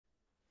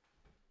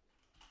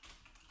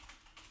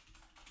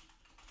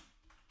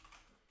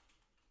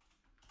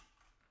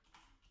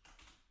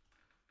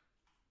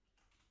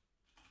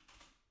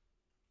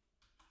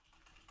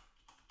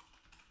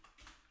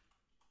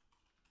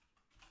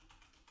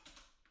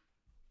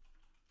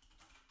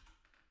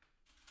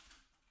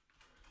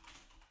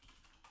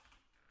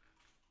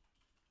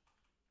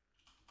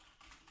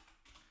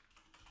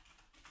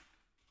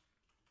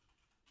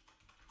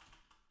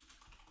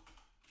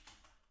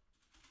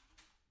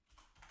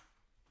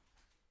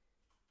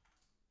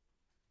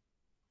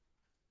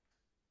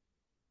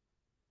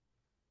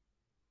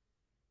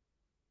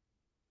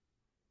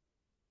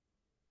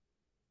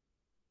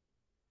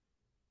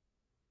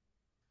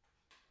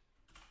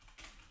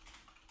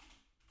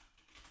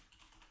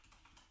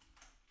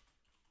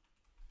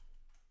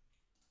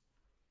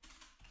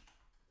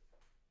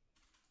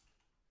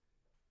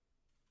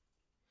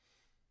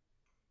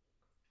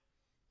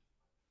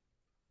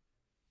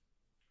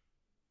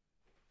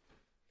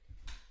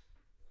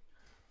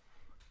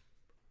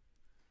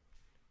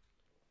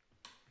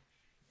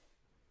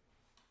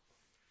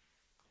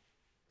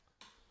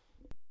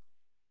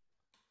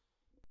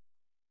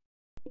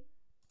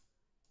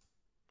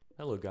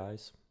Hello,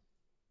 guys.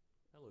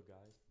 Hello,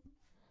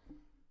 guys.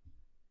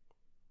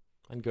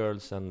 And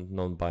girls and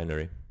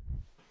non-binary.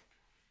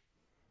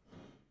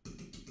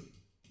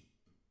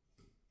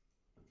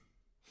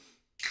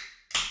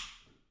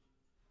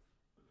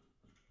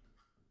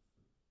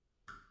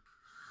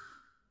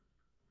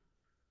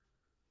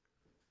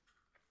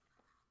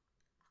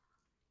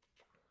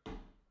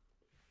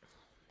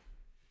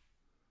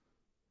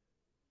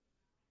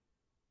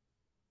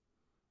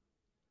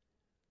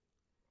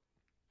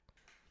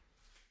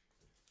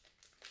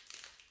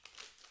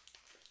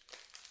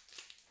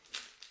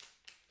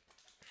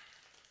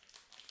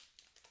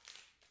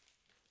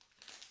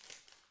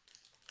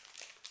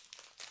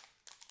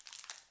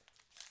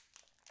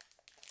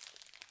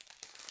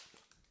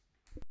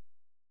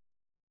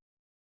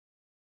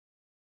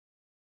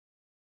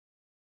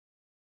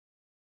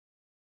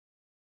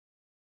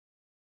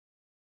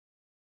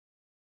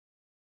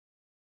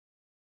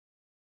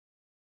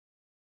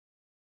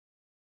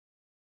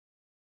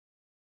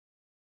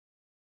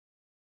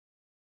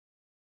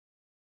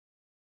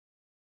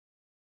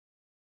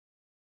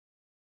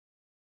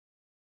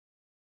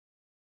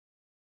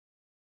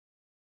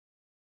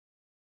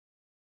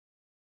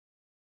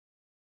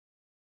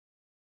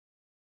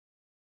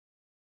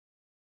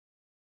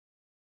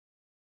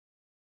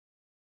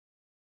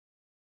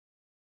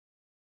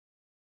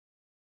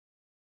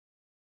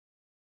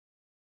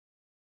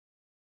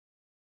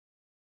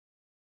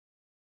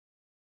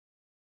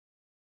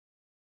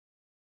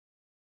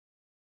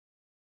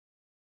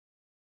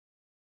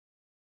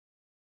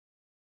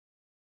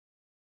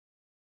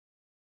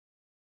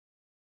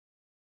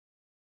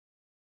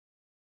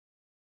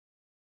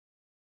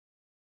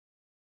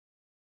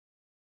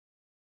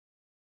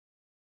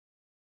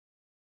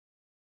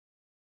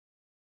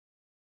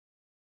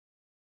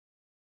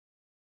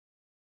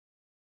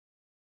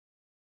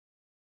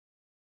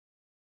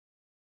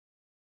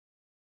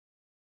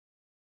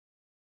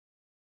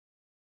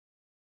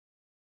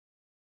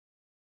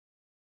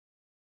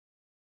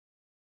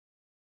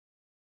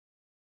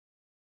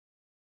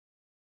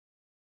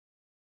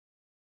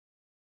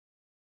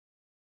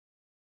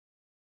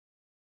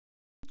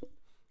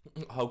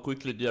 How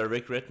quickly did I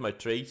regret my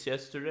trades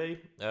yesterday?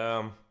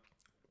 I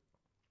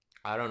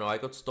don't know. I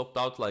got stopped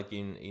out like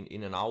in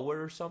an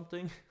hour or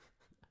something.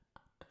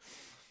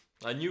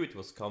 I knew it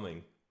was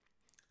coming.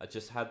 I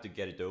just had to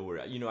get it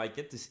over. You know, I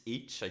get this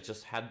itch. I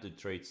just had to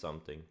trade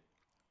something.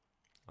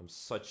 I'm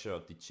such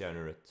a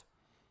degenerate.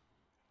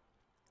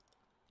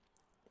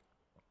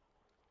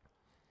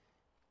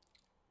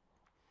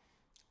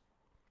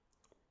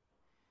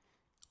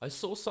 I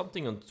saw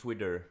something on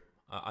Twitter.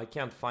 I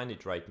can't find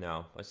it right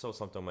now. I saw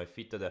something on my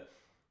feed that the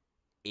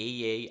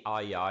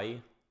AAII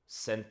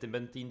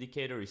sentiment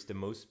indicator is the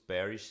most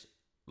bearish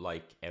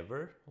like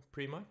ever,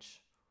 pretty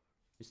much.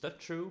 Is that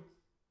true?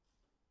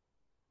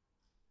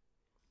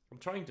 I'm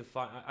trying to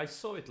find. I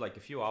saw it like a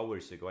few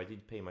hours ago. I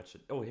didn't pay much.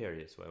 Oh, here it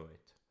is. Wait.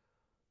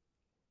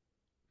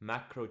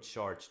 Macro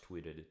Charge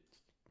tweeted it.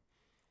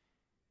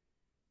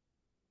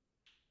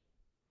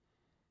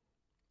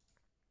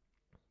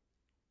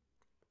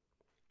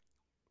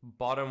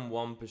 Bottom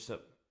 1%,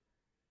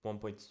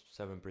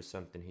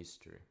 1.7% in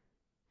history.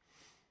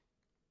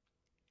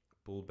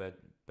 Bull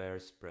bear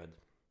spread.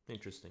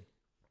 Interesting.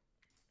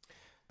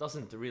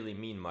 Doesn't really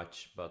mean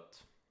much, but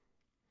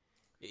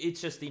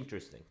it's just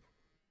interesting.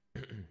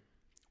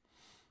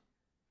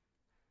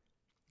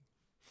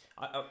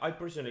 I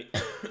personally,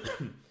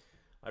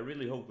 I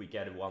really hope we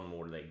get one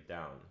more leg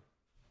down.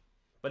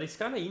 But it's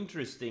kind of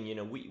interesting, you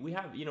know, we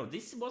have, you know,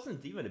 this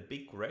wasn't even a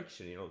big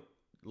correction, you know,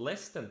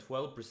 less than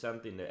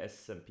 12% in the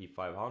S&P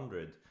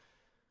 500.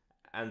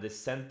 And the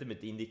sentiment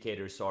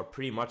indicators are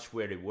pretty much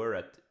where they were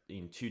at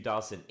in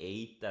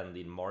 2008 and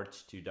in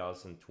March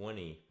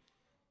 2020.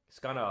 It's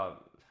kind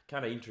of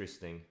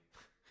interesting.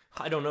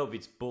 I don't know if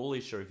it's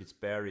bullish or if it's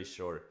bearish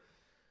or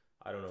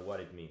I don't know what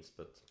it means,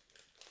 but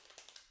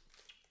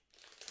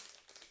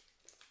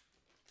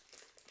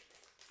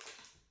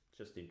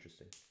just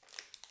interesting.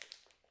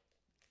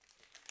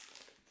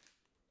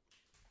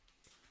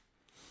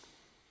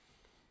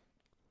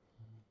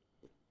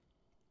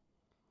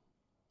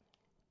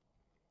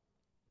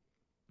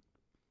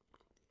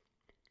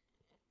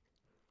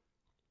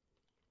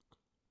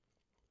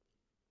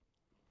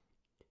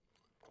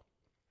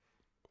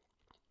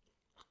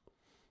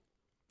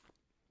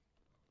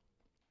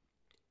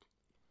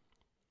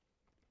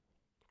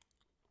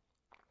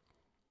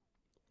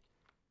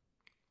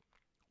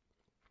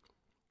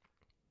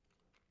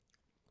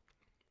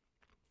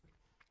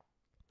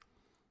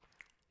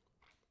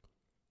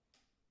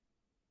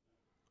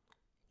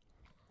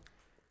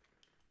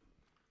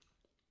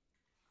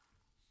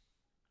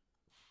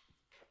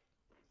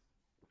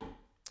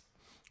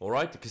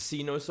 Alright, the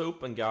casino's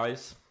open,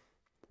 guys.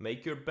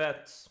 Make your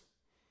bets.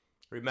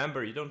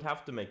 Remember, you don't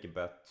have to make a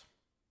bet.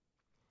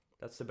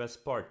 That's the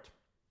best part.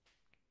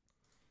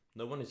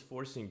 No one is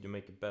forcing you to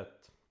make a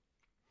bet.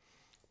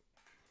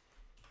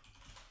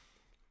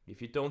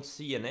 If you don't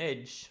see an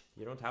edge,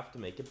 you don't have to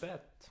make a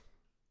bet.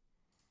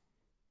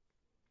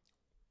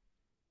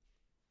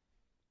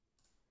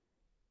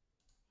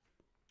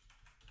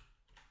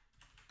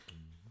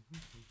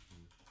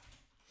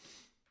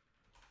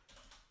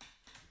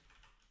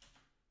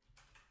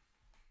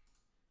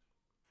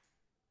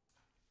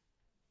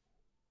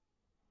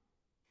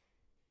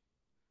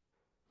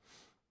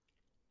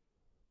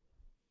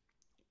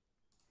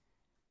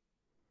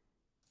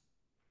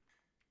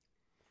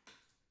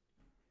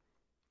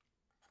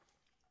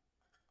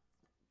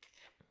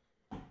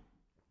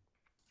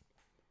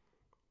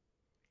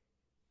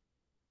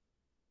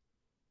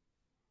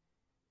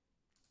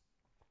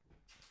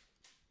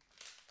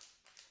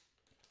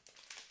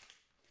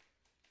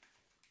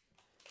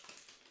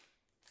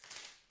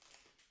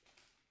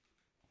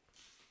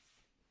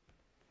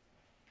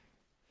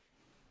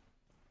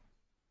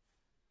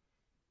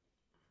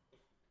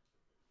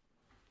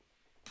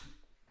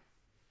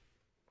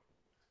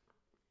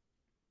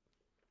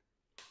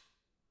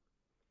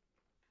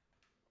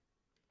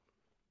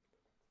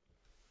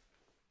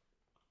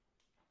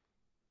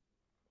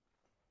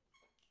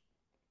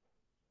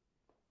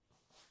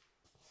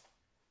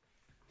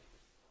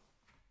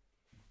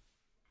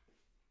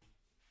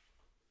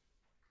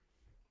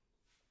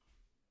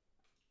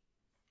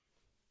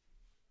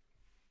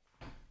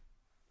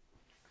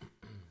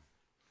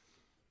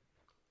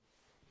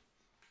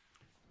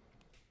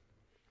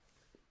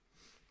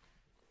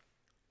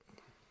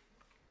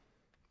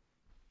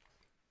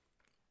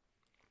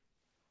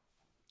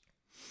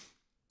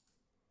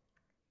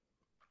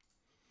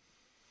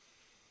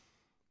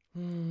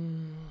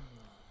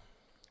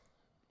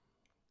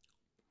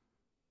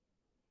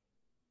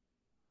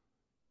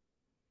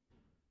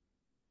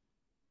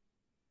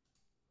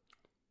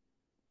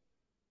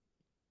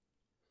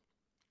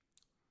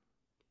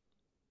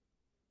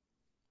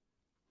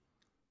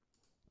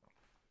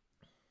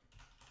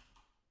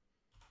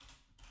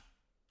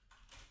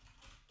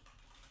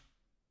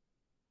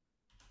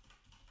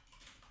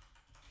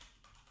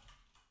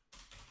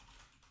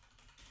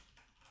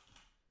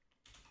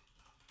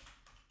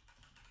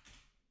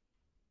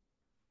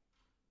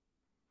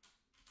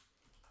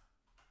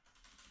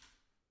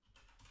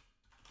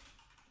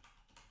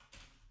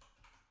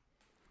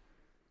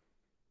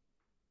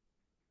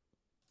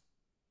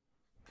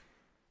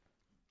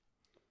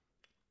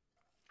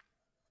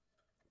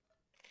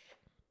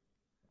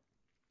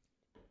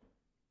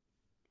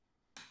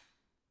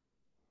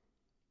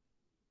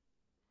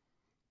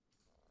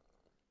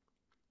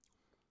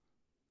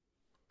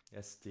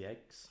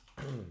 STX.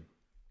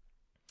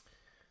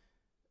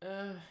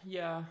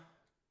 Yeah,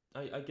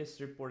 I guess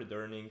reported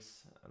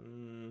earnings.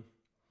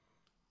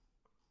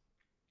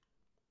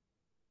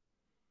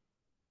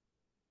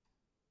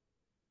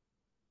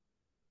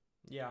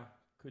 Yeah,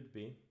 could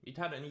be. It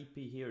had an EP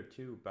here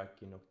too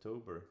back in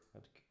October.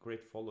 Had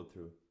great follow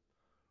through.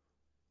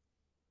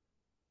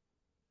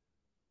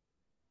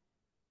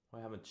 I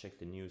haven't checked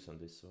the news on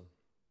this, so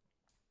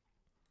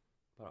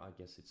but I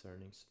guess it's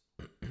earnings.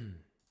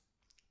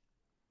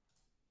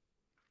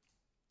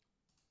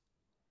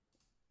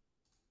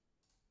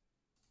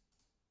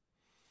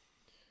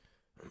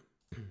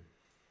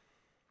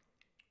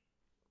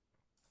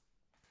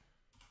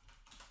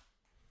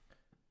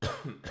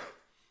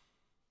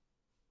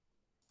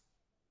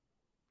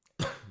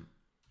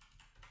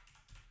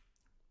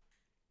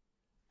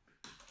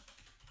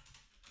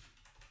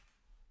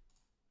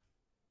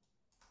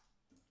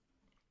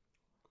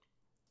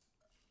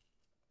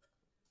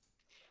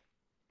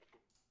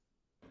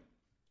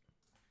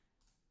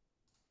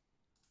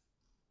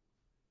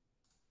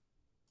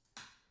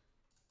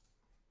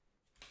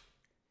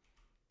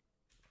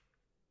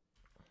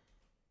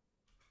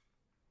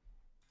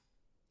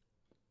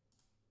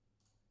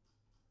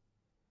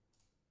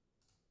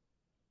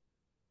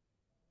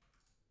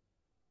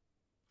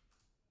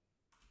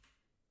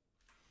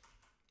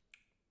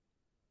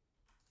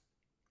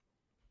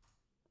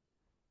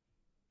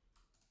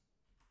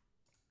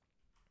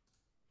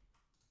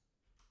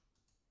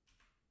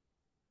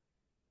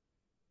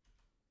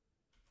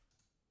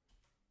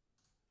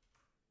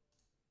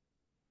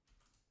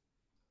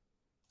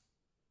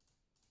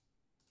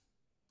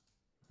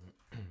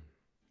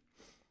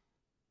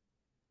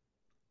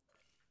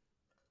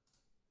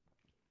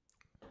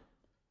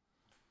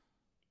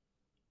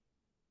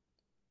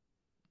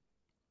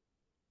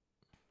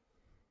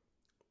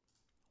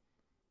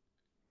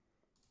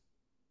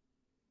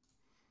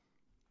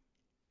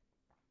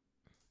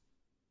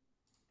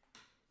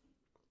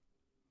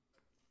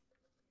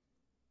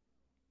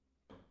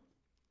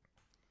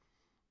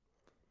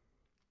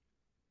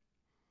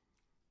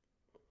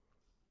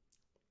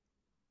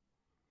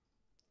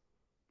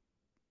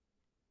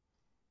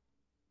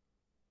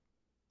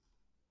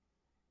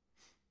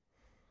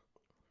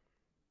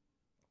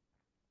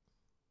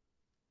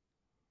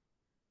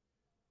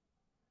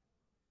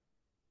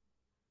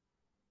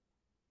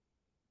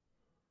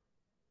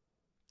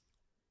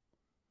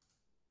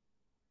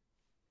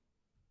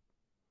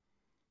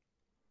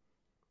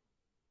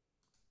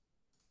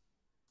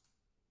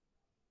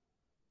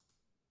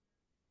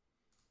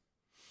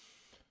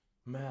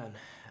 Man,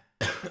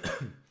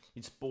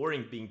 it's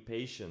boring being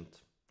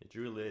patient. It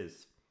really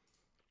is.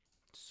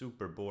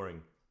 Super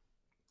boring.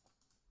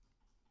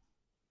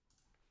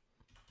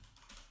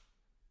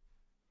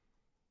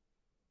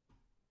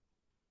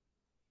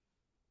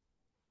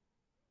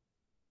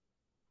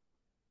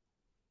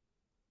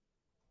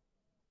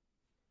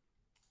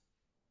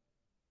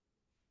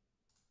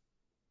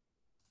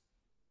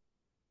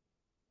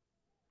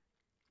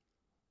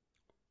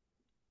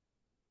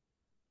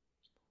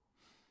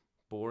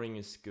 Boring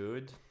is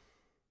good.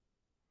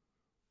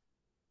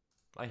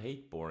 I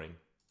hate boring.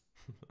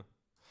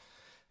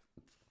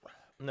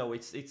 No,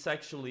 it's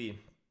actually,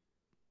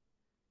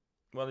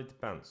 well, it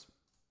depends.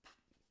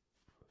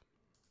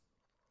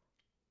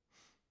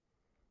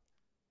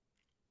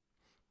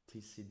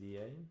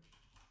 TCDA.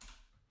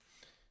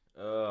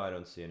 I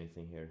don't see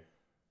anything here.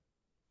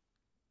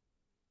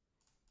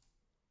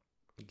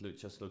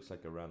 Just looks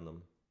like a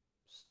random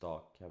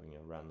stock having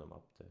a random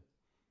update.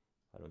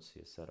 I don't see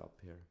a setup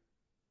here.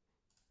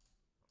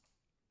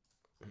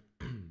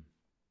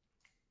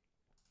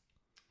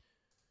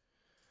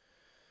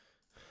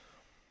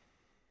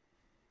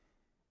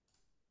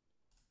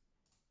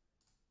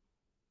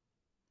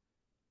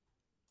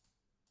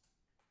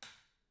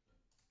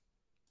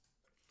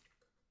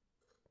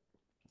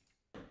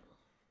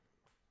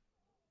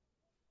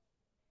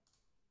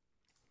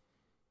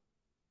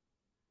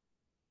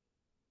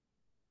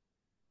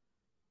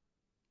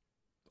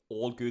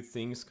 All good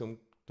things come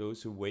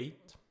those who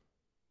wait.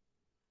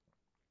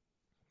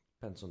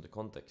 Depends on the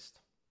context.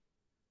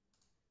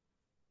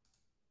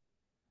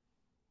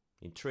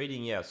 In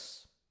trading,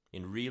 yes.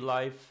 In real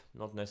life,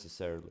 not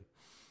necessarily.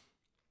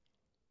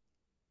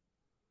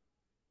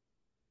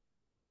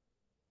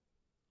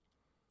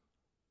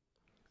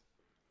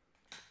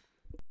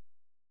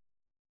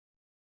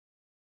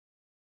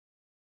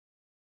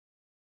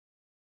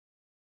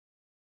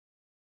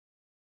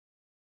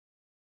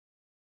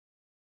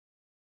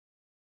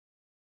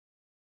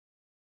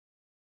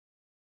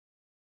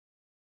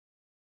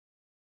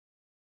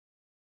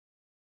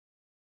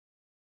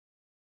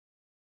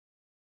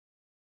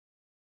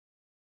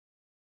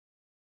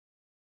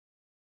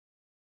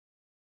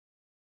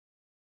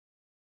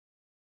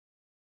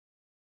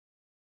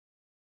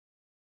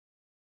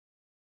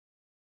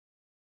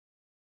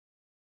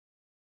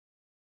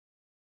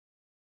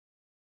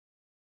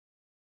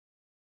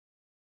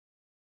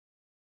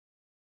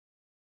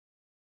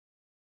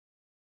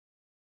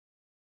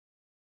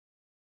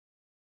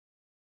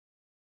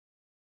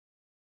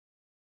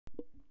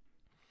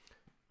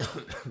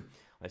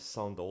 I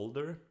sound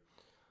older.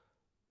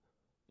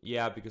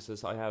 Yeah,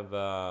 because I have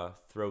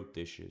throat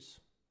issues.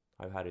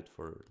 I've had it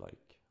for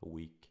like a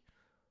week.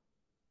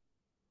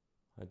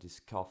 I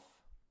just cough.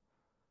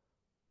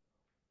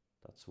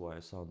 That's why I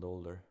sound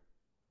older.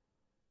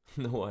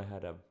 No, I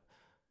had a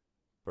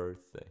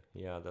birthday.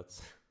 Yeah,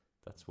 that's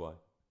why.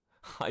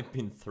 I've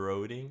been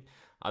throating.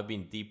 I've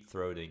been deep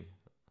throating.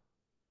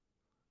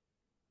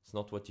 It's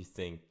not what you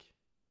think.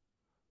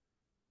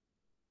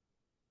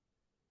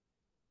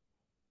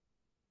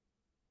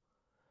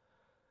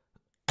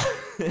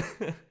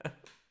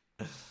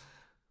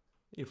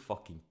 You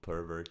fucking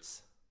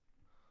perverts.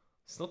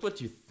 It's not what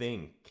you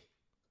think.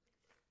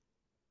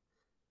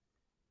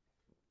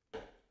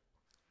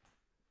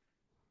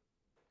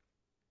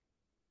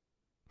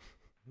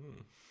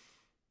 Hmm.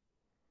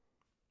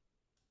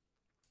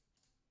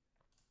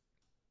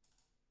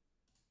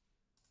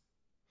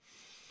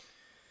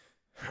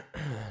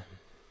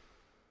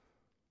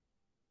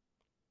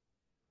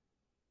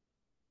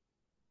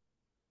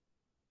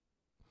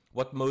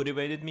 What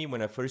motivated me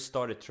when I first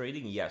started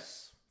trading?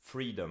 Yes,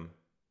 freedom.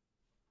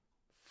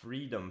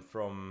 Freedom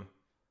from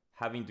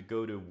having to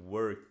go to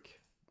work,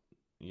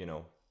 you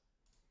know.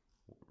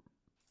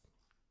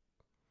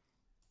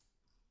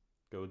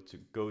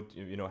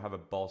 Have a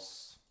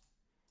boss.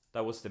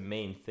 That was the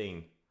main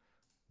thing.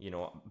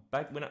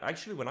 Back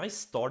when I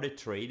started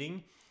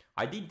trading,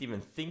 I didn't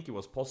even think it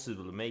was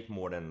possible to make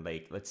more than,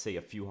 like, let's say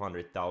a few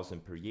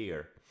 100,000 per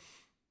year.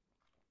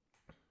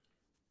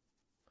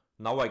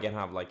 Now I can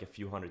have like a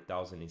few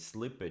 100,000 in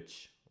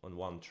slippage on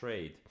one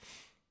trade.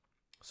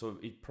 So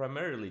it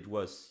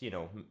was,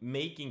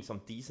 making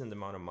some decent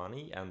amount of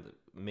money, and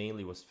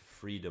mainly was the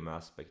freedom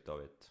aspect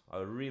of it. I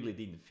really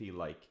didn't feel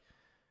like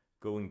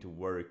going to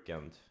work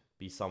and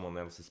be someone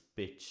else's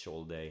bitch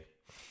all day.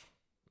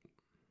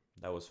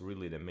 That was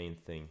really the main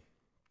thing.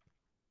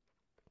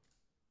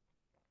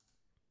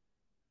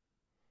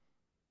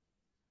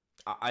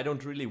 I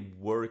don't really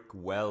work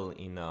well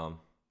in a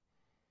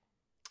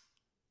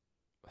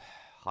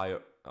I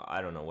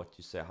don't know what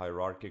you say,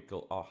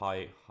 hierarchical or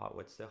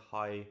what's the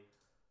hierarchical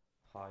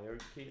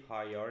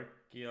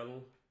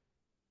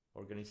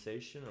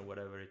organization or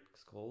whatever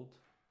it's called.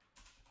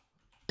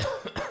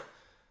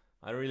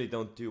 I really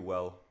don't do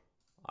well.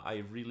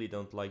 I really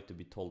don't like to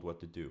be told what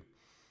to do.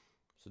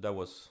 So that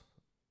was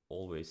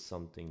always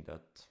something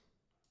that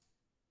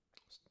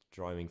was the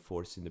driving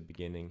force in the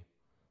beginning.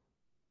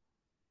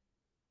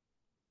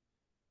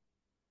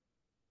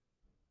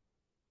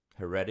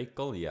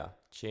 Heretical, yeah.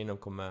 Chain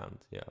of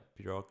command, yeah.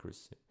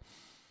 Bureaucracy.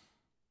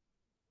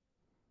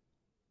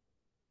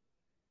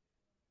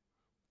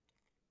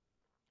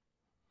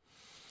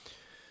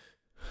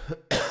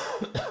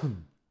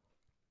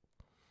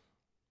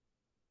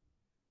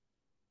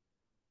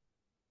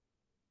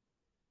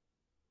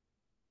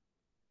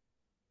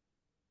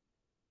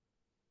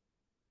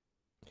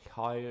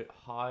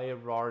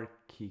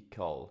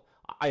 Hierarchical.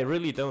 I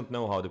really don't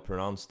know how to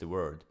pronounce the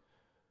word.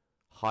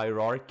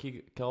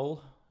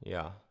 Hierarchical,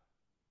 yeah.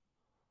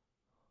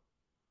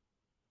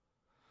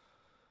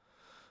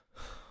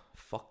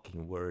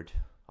 Fucking word.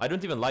 I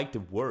don't even like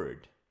the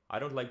word. I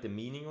don't like the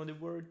meaning of the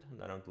word,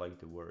 and I don't like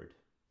the word.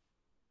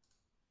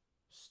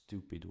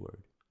 Stupid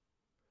word.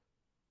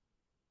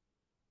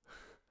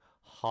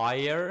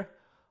 Hierarchical.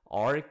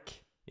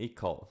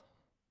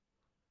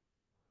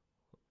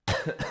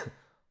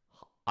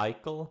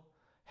 Eichel?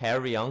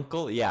 Hairy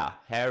uncle? Yeah,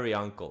 hairy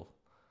uncle.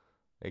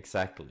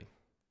 Exactly.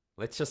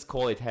 Let's just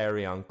call it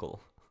hairy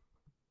uncle.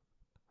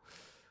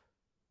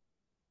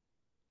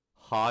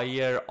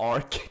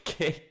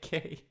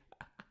 Hierarchy.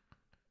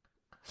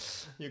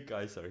 You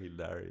guys are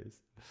hilarious.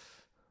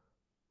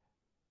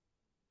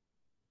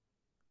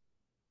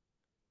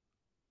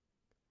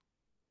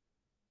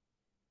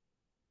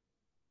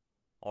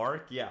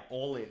 Arc? Yeah,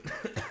 all in.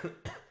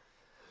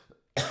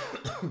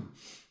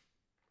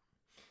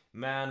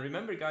 Man,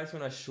 remember guys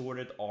when I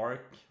shorted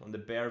Arc on the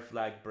bear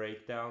flag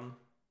breakdown?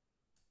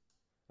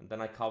 And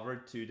then I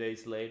covered 2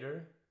 days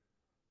later?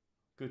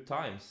 Good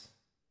times.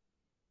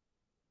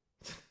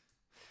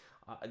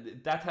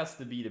 That has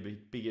to be the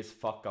biggest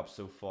fuck up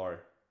so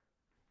far.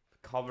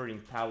 Covering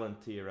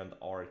Palantir and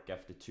Arc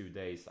after 2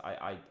 days.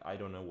 I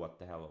don't know what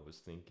the hell I was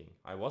thinking.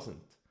 I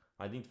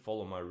didn't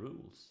follow my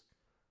rules.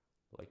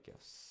 Like,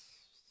 yes.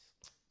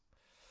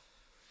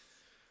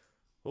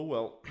 Oh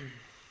well.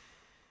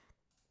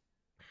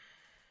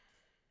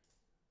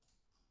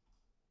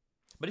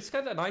 But it's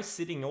kind of nice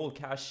sitting all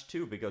cash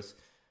too, because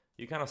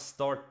you kind of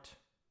start,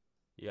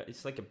 yeah,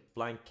 it's like a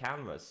blank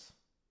canvas.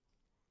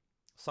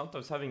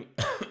 Sometimes having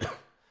a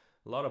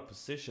lot of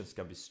positions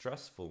can be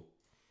stressful.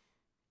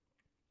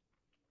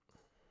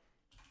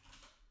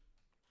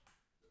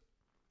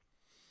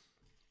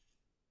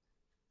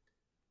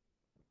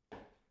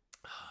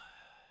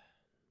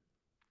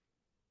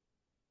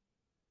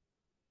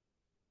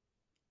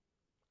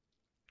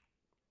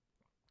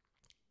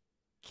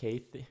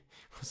 Kathy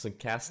was on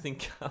casting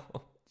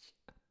couch.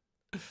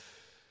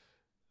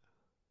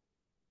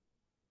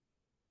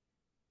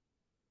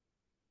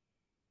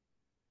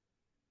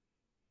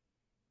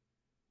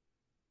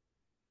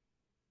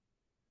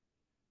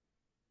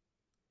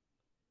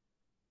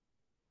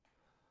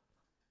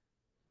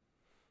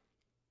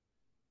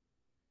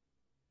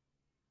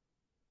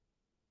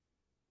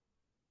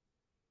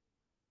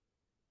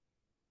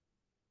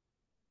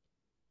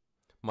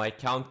 My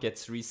account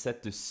gets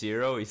reset to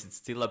 0. Is it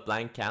still a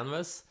blank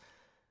canvas?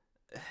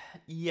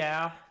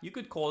 Yeah, you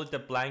could call it a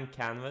blank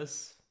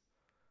canvas.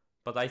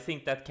 But I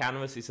think that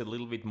canvas is a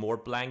little bit more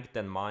blank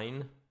than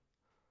mine.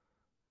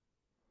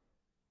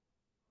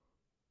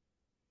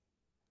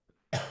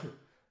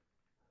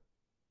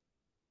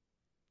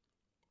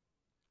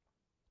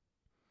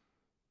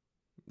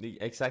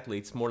 Exactly,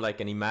 it's more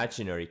like an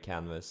imaginary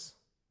canvas.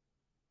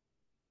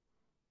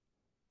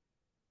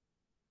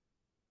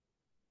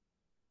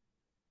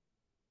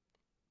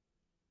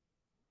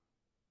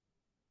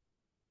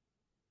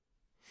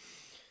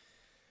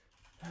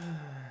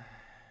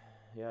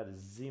 Yeah, the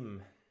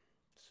Zim,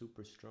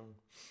 super strong.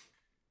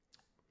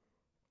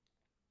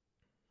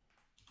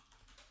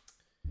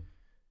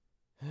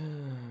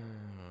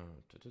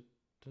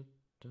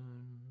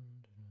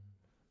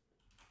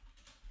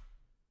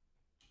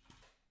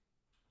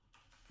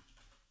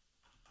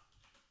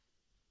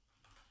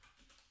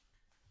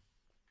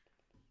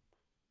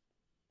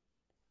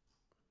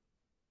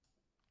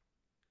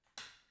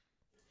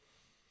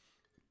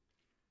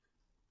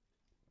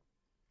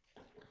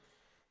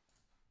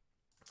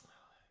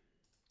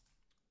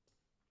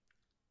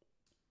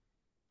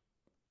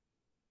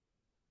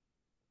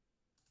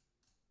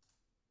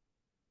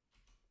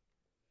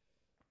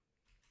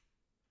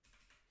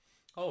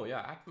 Oh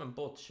yeah, Ackman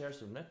bought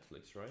shares of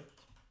Netflix, right?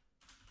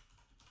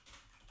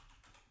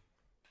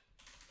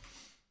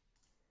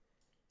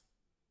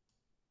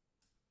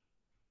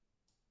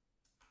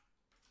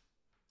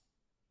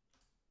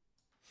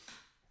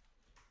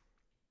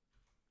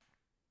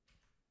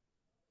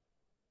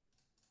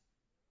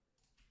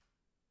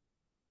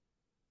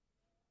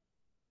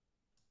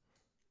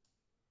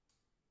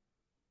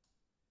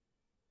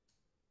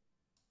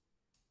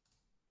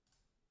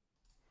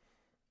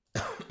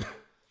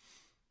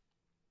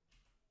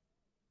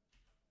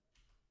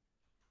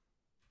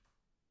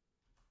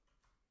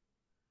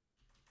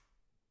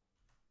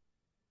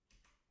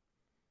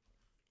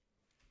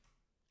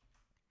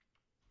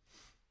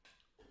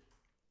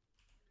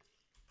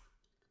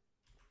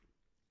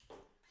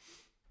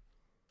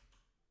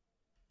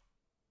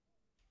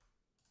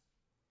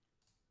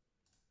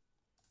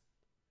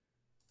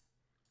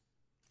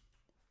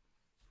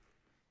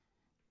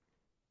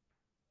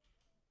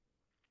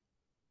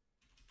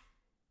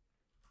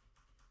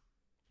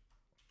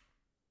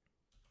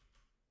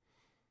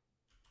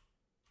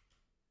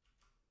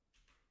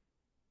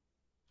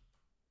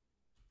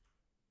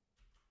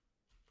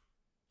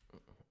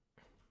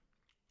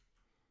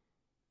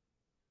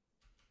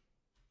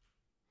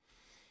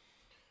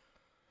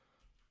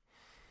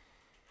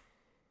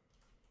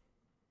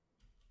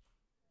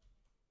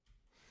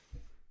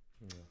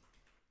 Yeah.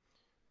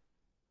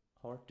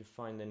 Hard to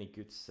find any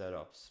good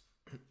setups.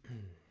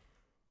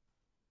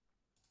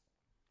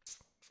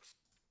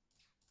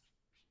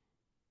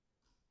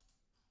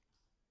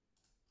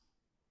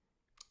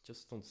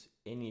 Just don't see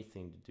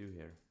anything to do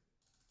here.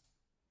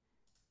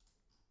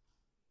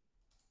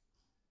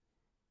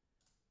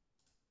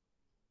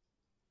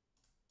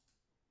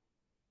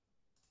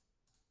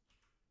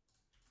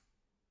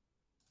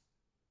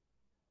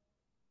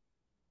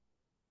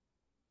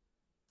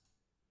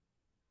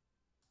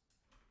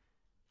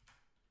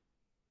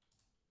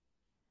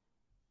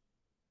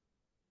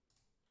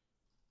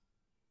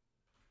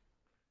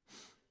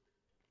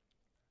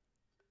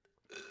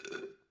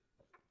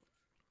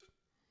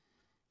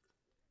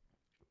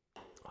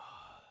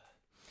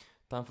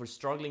 Time for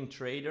struggling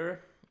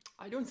trader.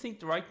 I don't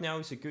think right now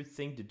is a good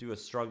thing to do a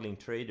struggling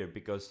trader,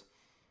 because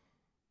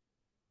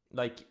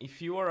like if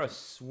you are a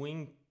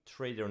swing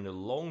trader on the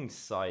long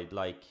side,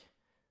 like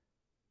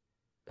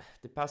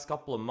the past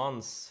couple of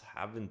months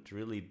haven't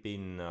really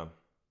been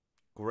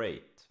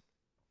great.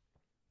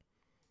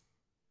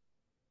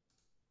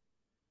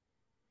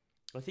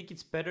 I think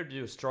it's better to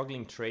do a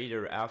struggling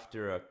trader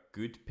after a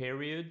good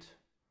period,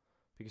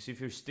 because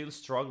if you're still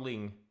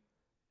struggling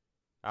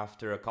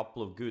after a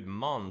couple of good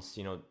months,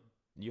 you know,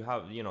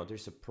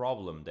 there's a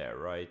problem there,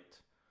 right?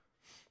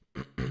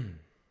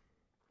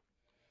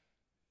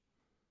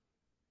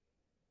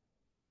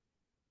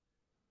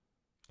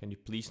 Can you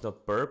please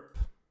not burp?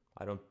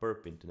 I don't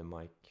burp into the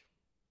mic.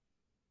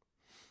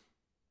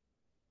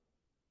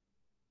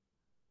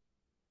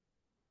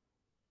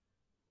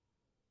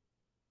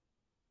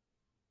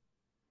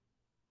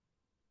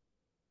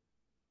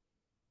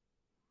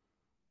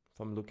 If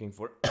I'm looking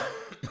for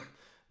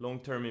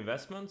long-term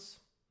investments,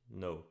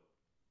 no.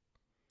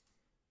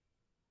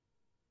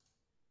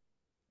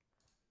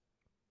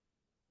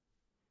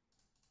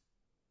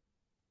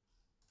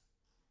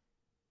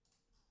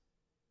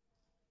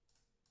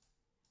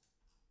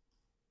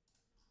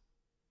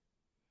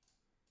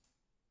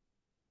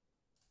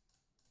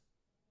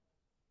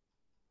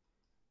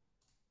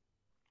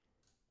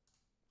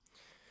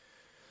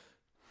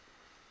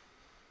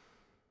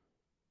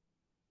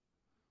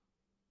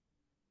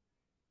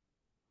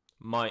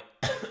 My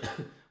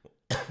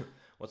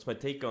what's my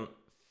take on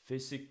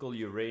physical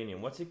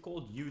uranium? What's it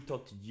called?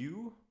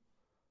 U.U?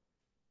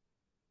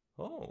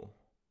 Oh,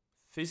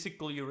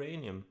 physical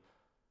uranium.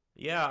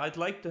 Yeah, I'd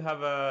like to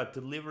have a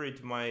delivery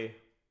to my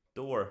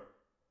door.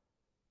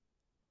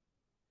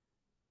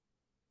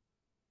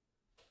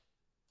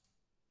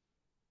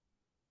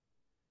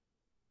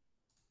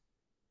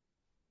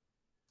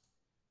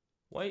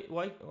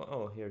 Why?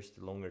 Oh, here's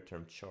the longer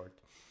term chart.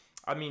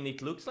 I mean,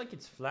 it looks like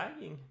it's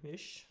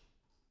flagging-ish.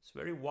 It's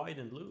very wide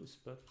and loose,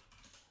 but...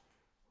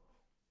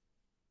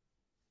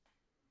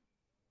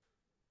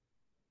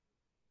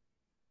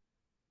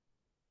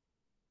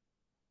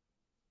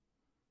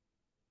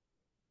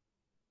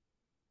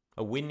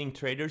 A winning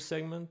trader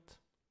segment?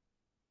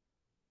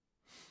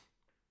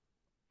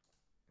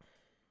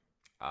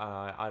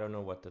 I don't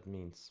know what that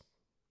means.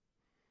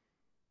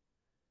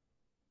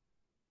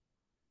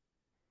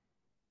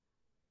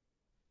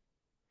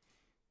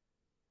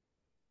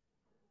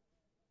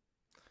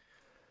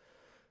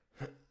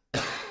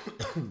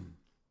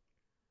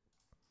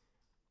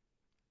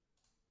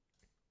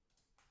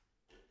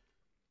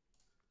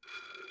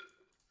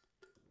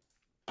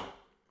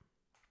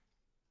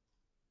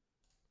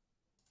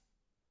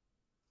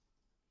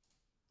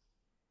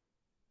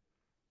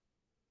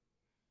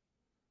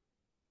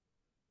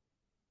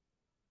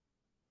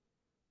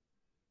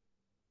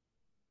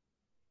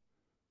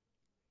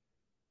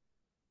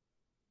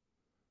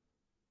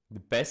 The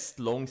best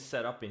long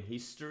setup in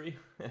history?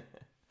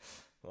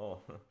 Oh,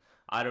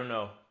 I don't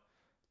know.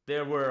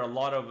 There were a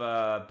lot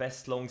of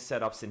best long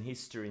setups in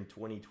history in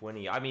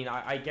 2020. I mean,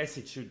 I guess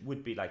it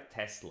would be like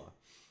Tesla.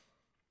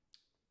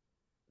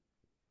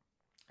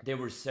 There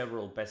were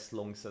several best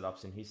long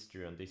setups in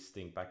history on this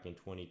thing back in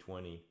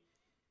 2020.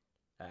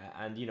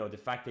 And you know, the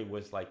fact it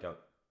was like a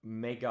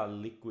mega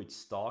liquid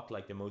stock,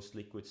 like the most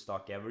liquid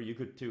stock ever, you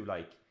could do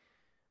like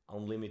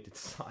unlimited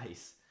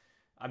size.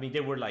 I mean,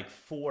 there were like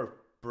 4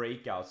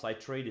 breakouts. I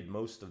traded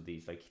most of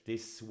these, like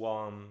this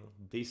one,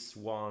 this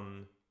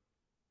one,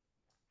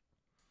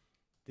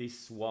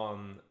 this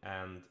one,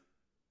 and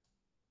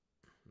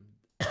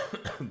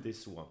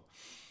this one.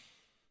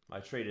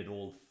 I traded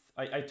all.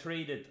 I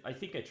traded. I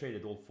think I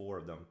traded all 4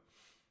 of them,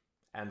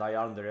 and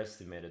I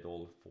underestimated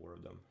all 4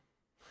 of them.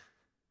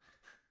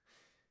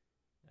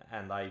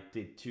 And I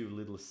did too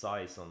little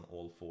size on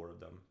all 4 of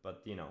them.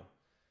 But you know,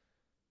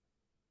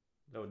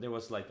 there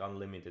was like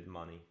unlimited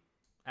money,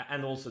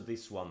 and also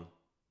this one,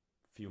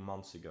 a few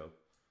months ago.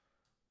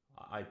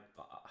 I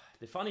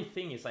the funny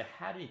thing is I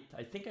had it.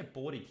 I think I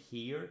bought it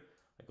here.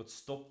 I got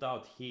stopped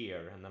out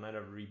here, and then I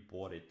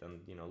rebought it. And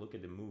you know, look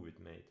at the move it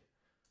made.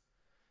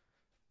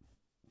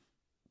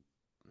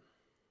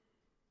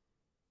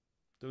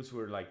 Those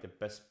were like the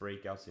best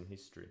breakouts in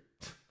history.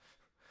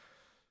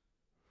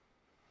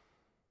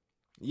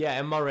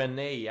 Yeah,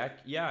 mRNA.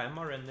 Yeah,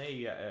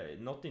 mRNA.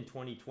 Not in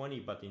 2020,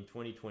 but in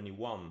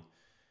 2021.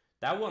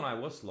 That one I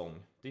was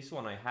long. This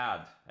one I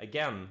had.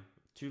 Again,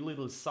 too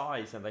little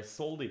size, and I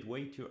sold it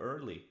way too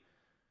early.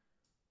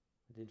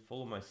 I didn't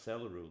follow my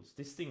sell rules.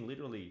 This thing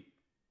literally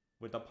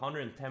went up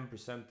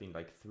 110% in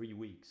like 3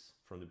 weeks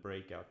from the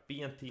breakout.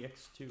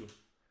 BNTX2.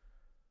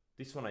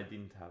 This one I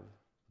didn't have.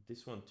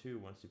 This one too,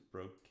 once it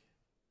broke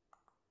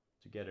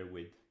together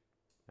with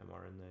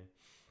mRNA.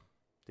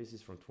 This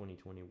is from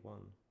 2021.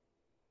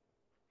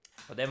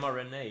 But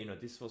mRNA, you know,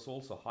 this was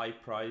also high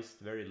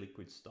priced, very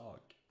liquid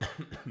stock.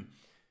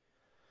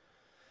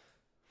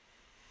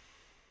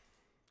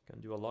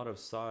 Can do a lot of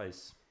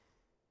size.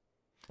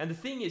 And the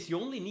thing is, you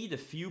only need a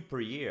few per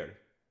year.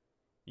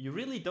 You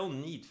really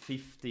don't need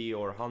 50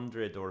 or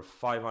 100 or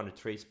 500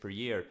 trades per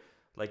year.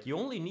 Like, you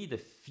only need a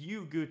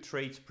few good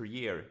trades per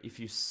year if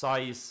you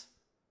size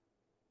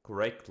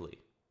correctly,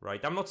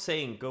 right? I'm not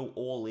saying go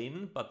all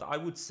in, but I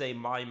would say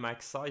my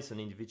max size on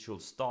individual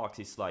stocks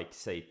is like,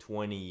 say,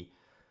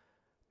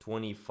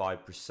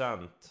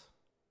 25%.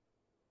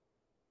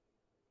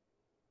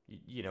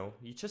 You know,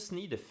 you just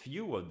need a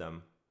few of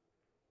them.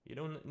 You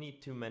don't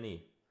need too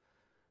many.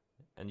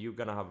 And you're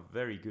gonna have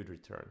very good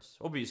returns.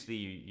 Obviously,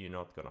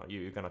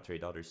 you're gonna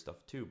trade other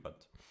stuff too,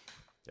 but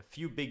a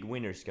few big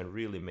winners can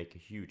really make a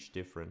huge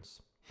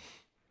difference.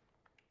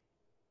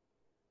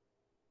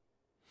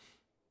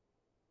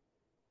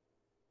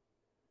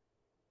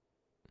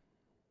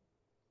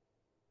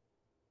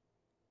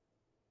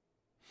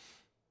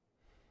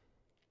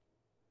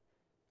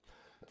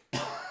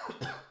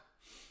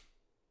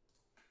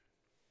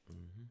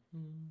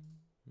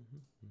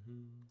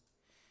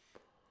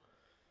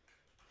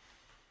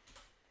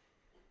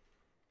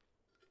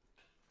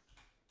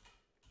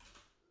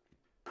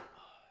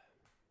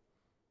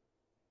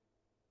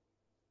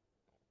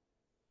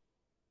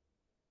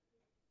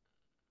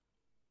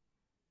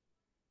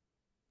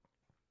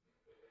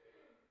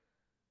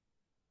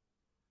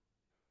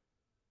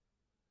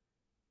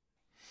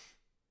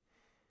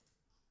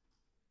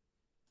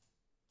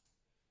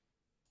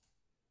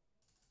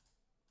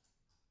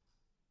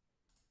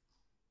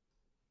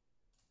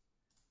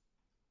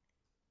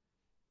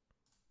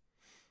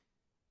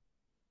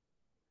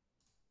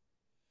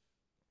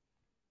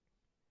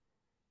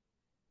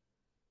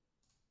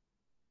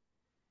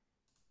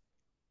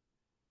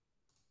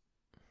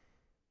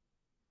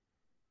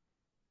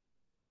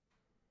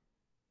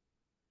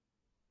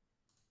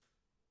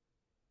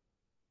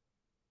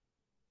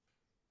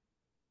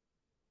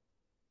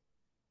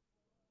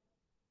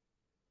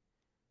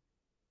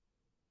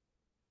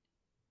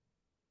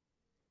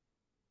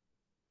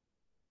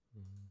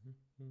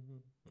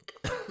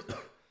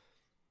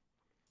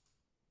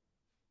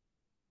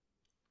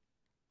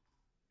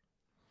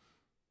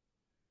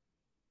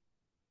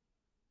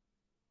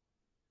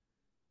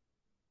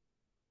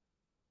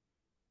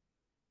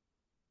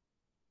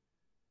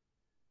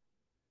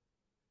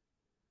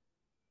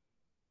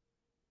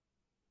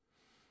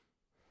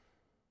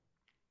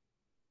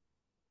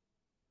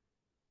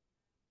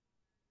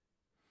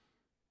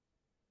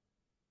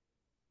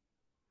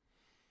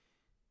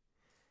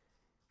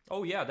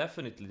 Oh yeah,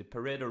 definitely. The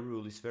Pareto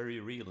rule is very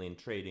real in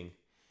trading.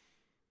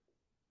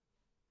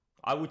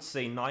 I would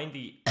say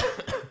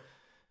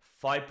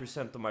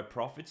 95% of my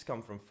profits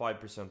come from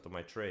 5% of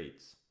my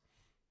trades.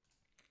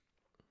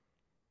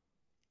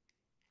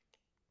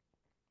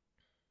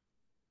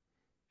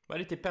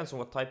 But it depends on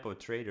what type of a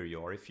trader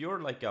you are. If you're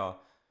like a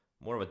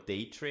more of a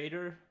day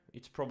trader,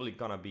 it's probably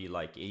gonna be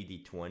like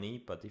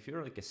 80-20. But if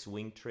you're like a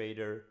swing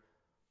trader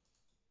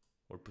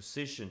or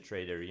position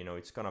trader, you know,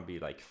 it's gonna be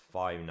like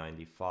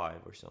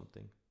 595 or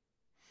something.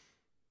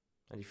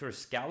 And if you're a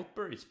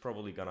scalper, it's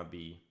probably gonna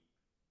be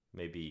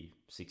maybe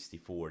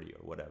 60-40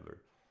 or whatever.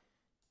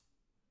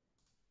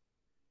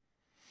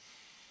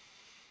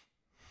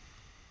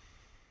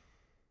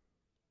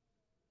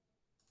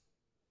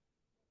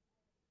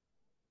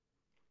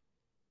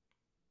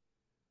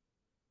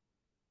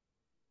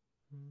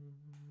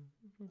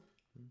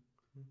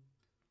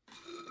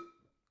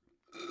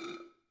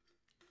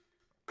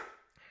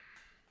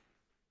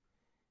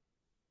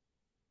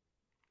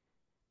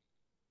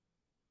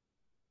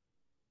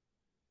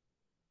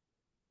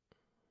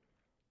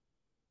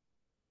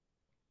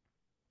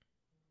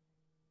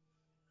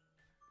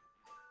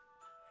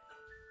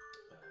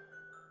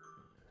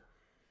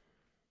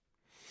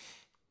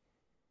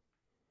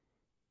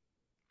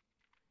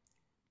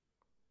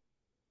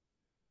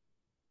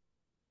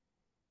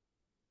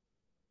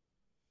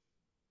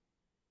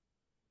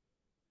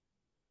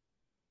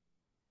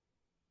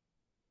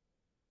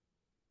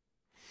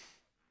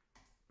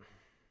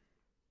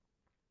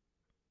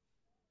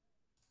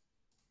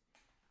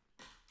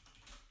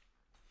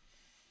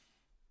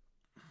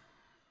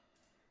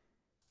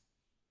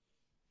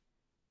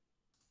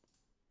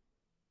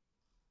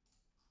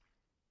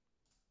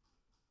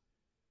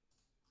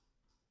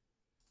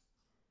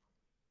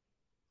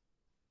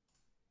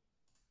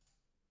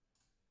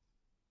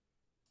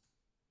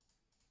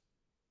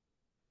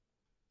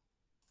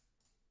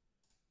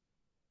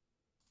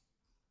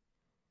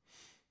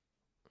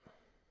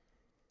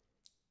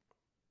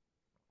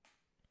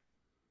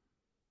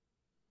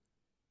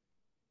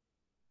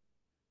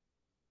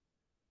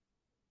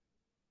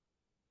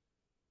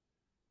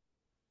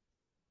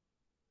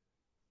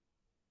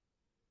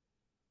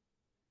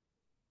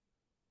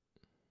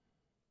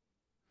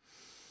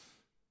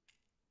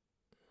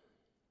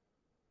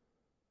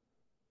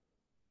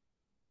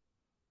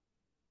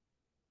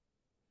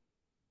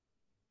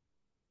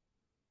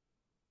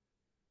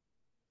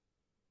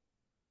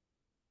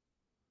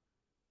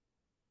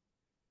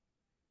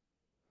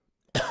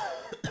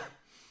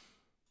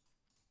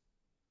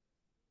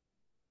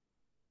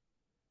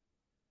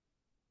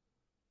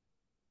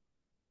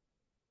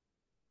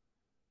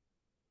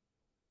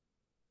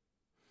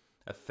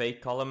 A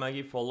fake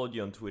Kalamagi followed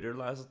you on Twitter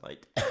last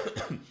night.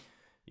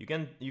 You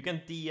can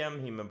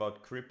DM him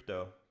about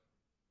crypto.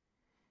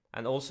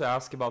 And also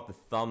ask about the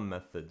thumb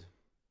method.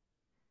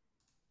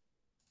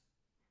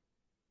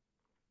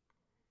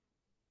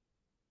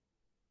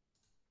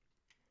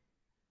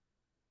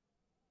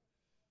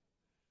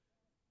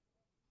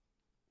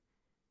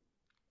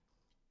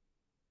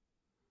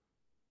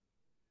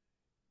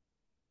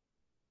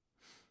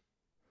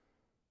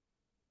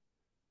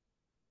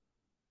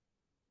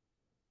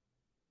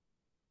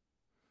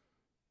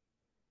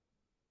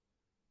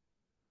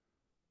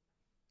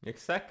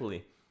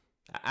 Exactly.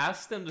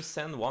 Ask them to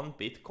send 1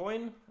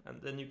 Bitcoin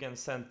and then you can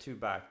send 2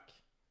 back.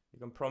 You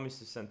can promise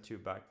to send 2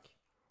 back.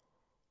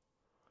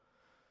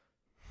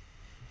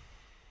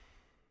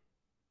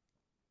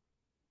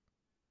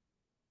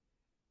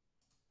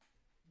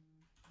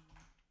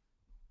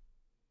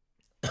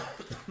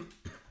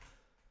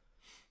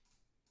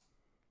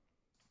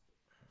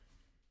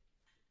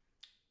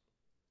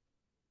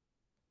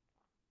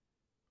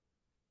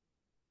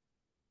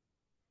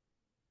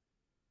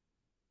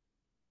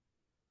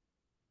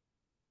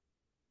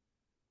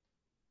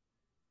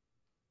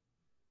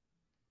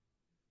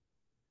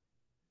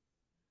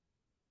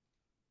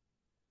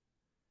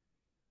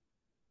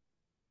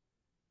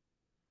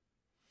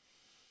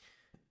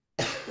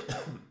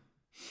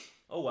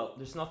 Oh well,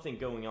 there's nothing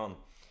going on.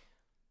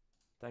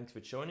 Thanks for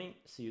joining.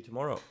 See you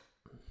tomorrow.